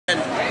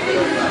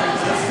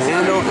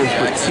And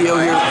Portillo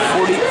here,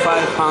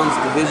 45 pounds,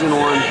 Division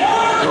I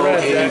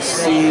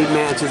OAC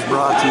matches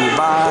brought to you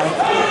by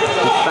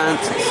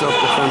Defense,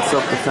 Self-Defense,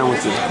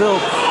 which is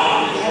built.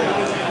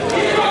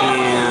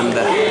 And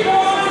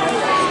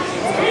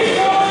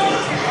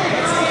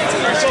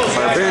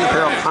Barbarian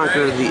Apparel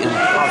conquer the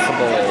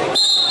impossible.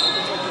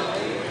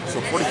 So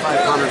 45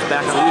 pounders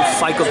back on. We've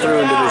cycled through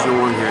in Division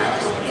I here.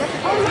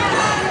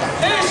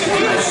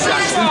 Nice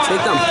shot. Two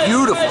takedown.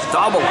 Beautiful.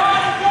 Double.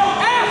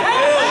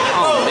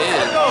 Oh,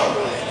 man.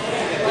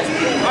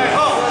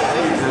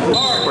 And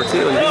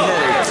Portillo, he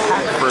had an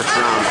attack first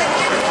round.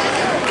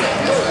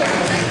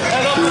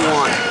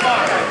 2-1.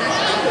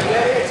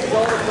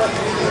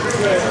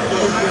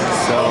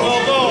 So,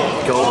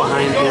 go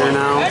behind here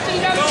now.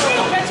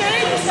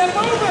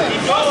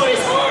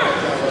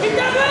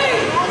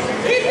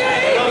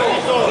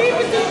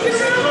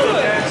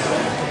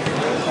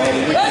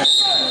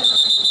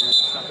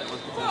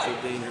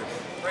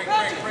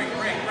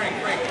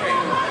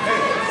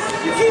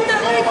 Keep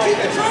that leg, keep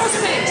the draw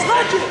space,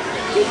 let you.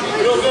 Keep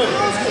the leg,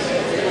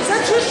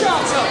 set your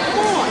shots up,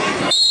 come on.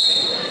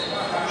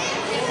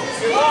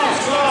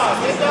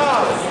 Get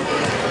down.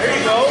 There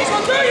you go. He's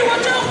going through you,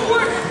 watch out for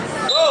it.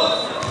 Go.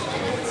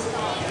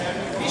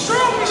 Be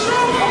strong, be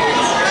strong.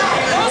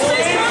 Draw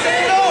space,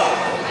 stand up.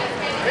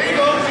 There you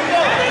go, keep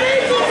up. Grab that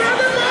ankle, grab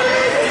that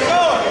body. Keep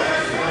going.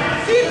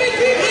 Keep it.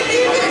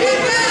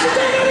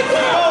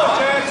 Go,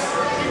 Jax.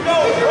 Keep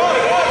going,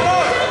 run.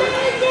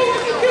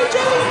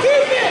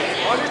 Keep it.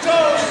 On your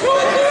toes. Go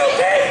through,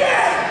 keep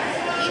it.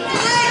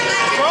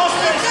 Cross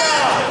face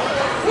down.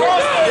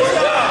 Cross face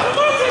down.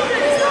 Come on,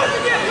 it's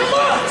nothing yet. Come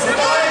on. Step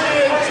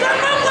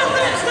up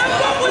with it. Step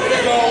up with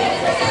it. Go.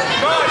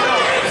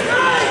 It's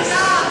nice.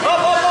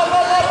 Up.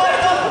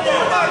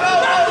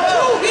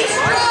 Be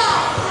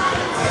strong.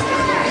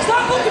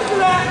 Stop looking for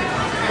that.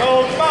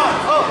 Go, come on.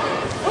 Up.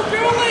 Look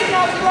your leg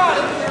now, you got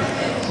it.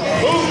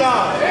 Move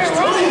now. There,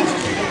 move.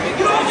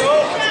 Get off you.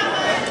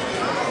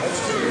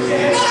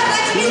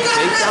 Two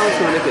takedowns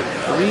to make it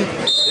 3-2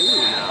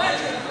 now.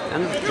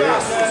 End of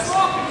this.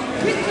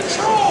 Keep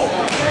control.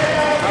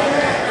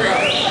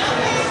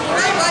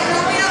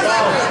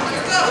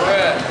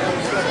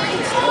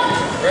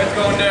 Red's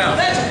going down.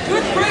 That's a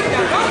good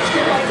breakdown.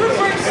 Good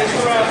breakdown.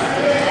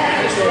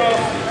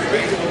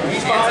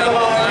 He's behind the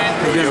line.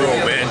 Good roll,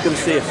 man. Good to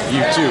see you.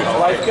 You too.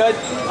 Life good?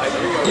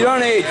 You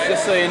don't age,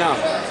 just so you know.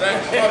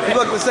 You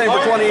look the same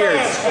for 20 years.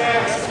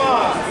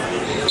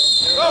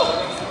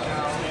 Go.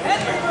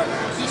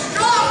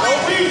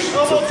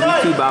 So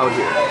 3-2 bow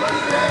here.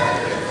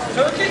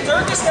 Turkey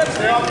steps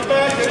in.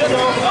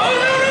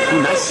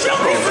 Ooh, nice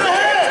shot over.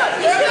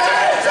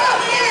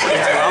 Pretty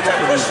high level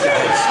for these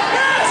guys.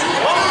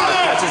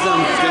 Catches them.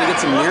 He's going to get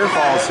some near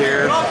falls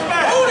here.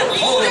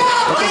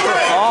 Looking for a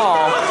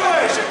fall.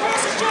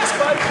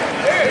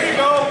 There you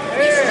go.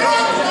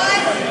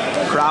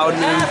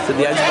 Crowding him to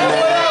the edge of the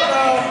mat.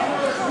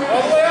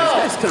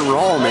 These guys can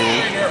roll,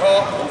 man.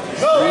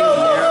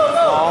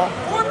 Fall.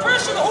 More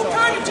pressure the whole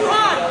time. You're too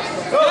high.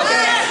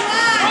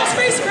 Cross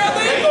face, grab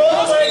it.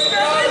 Cross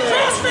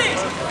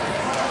face.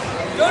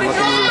 Go to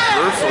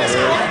reversal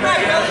here.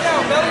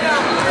 belly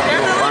down.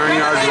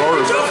 Barnyard roll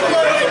reversal. Go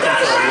to your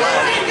belly.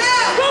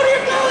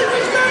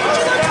 Reach back.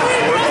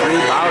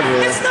 4-3 bow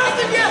here. It's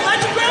nothing yet.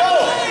 Let you grab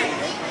the leg.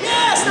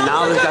 Yes. And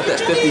now they've got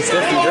that 50-50.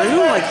 They're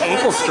doing like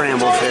ankle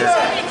scrambles here.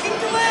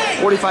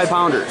 45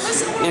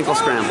 pounders. Ankle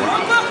scramble.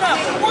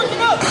 Work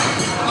him up.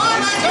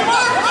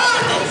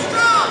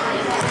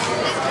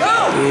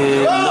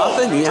 And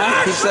nothing.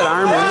 Yeah, keeps that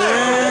arm in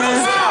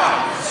there.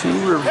 Two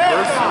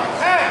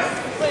reversals.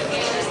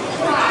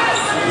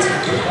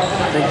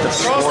 I think the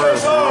score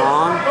is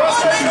wrong.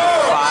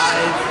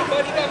 65.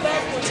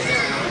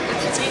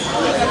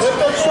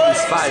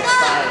 It's 5-5.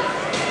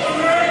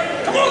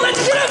 Come on,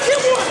 let's get up. Get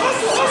more.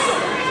 Hustle.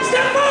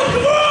 Step up.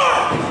 Come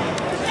on.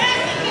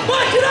 Come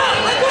on, get up.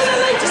 Let go of that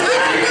leg. Just get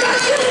up. You gotta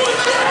get one.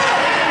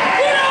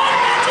 Get up.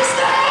 Just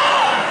step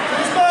up.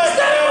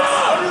 Step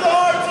up. Under the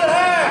arms and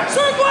hands.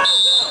 Circle out.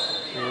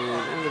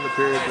 And end of the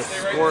period, the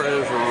score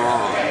is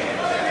wrong.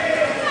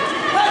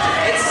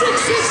 It's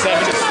 6-6.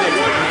 7-6.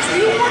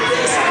 You want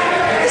this?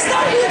 It's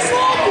not being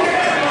sloppy.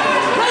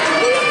 Let's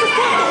be up the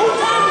front the whole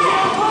time we're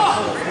on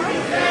top.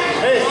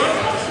 Hey.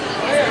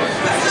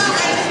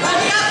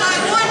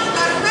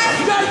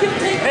 You gotta get a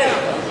takedown.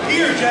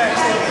 Here,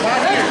 Jaxson.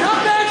 Hey,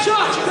 not bad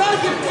shots. You gotta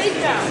get a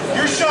takedown.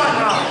 Your shot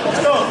now. Let's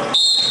go.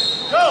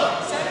 Go.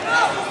 Set it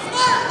up.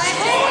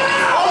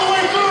 All the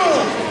way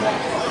through.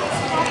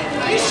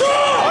 Be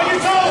strong. On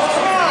your toes.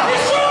 Come on. Be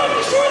strong.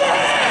 Be sure of the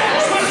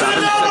hands.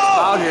 7-6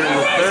 out here in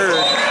the third.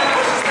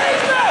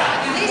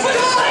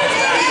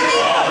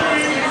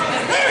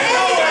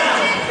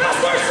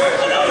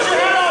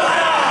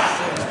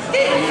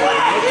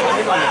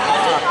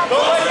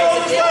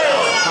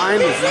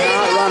 Time is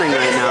not running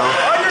right now.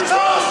 On your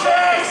toes,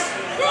 Jax.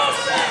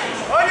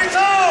 On your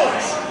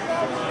toes.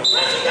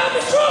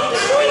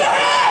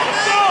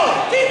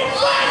 Keep them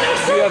flat. Now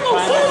Do you have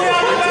time?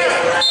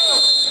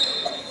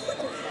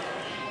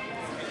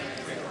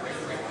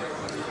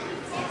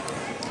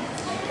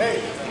 Hey.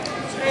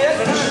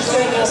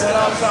 head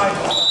outside.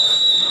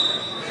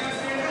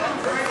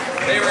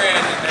 They ran.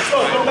 Let's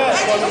go, come back.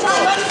 Let's go.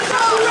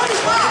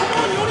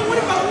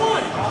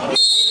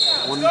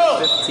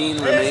 1:15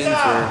 remains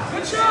here.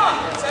 Good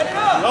shot. Set it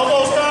up.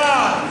 Elbows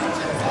down.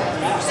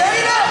 Set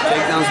it up.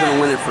 Takedown's gonna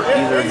win it for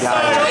either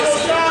guy.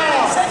 Elbows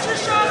down. Set your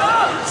shot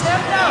up.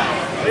 Step down.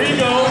 There you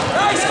go.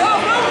 Nice. Go.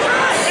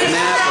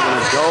 Snap, we're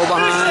gonna go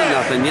behind,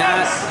 nothing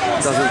yet.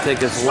 Doesn't take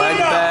his leg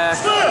back.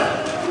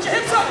 Put your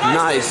hips up.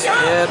 Nice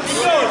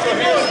hips.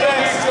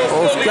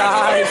 Both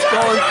guys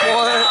going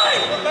for it.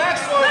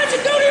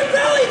 Legend, go to your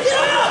belly.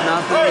 Get up.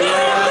 Nothing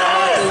yet,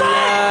 nothing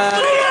yet.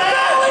 Go to your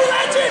belly,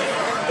 Legend.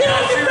 Get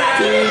off your back.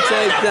 Two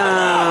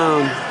takedown.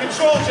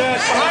 Control, Jax.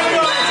 Behind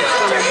you.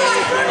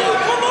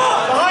 Come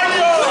on. Behind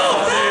you.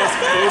 Go fast.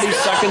 40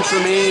 seconds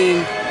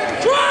remaining.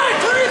 Drive.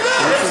 Turn your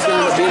back. This is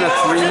going to be in a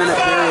 3-minute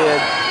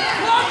period.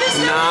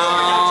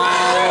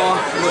 Now,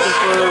 looking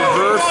for a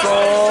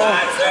reversal.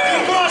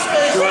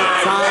 Short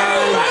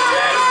time.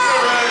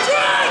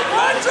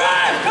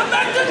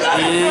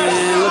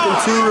 And looking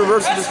two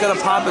reversal, just got to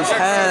pop his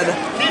head.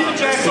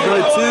 He's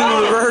going two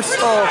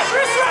reversal.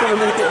 It's going to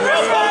make it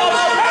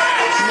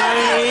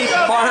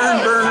 9-8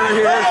 barn burner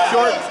here.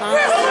 Short time.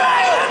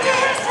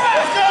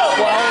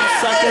 12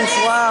 seconds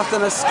left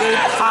and Escape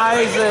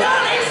ties it.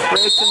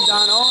 Breaks him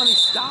down. Oh, and he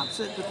stops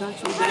it.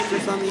 Potentially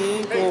dangerous on the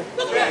ankle.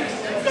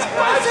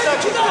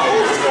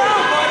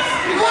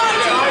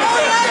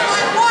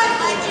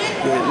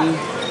 Getting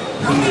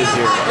heated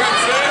here.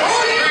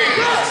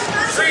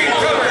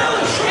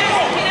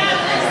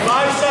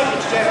 5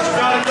 seconds, Jax. You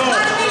gotta go.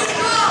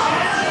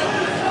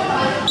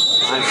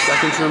 5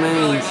 seconds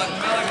remains.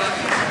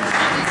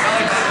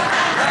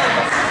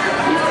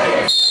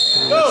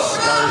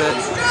 Start it.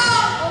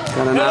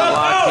 Gotta not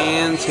lock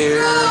hands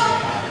here.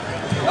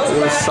 He's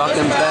gonna suck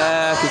him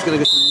back. He's gonna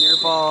get some near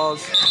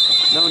falls.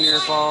 No near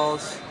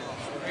falls.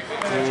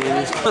 And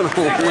he's gonna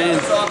win.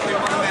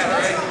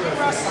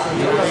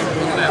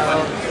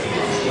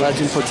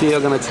 Legend Portillo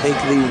gonna take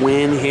the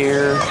win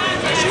here.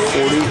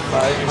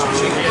 45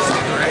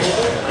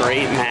 pounds.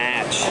 Great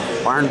match.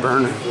 Barn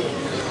burner.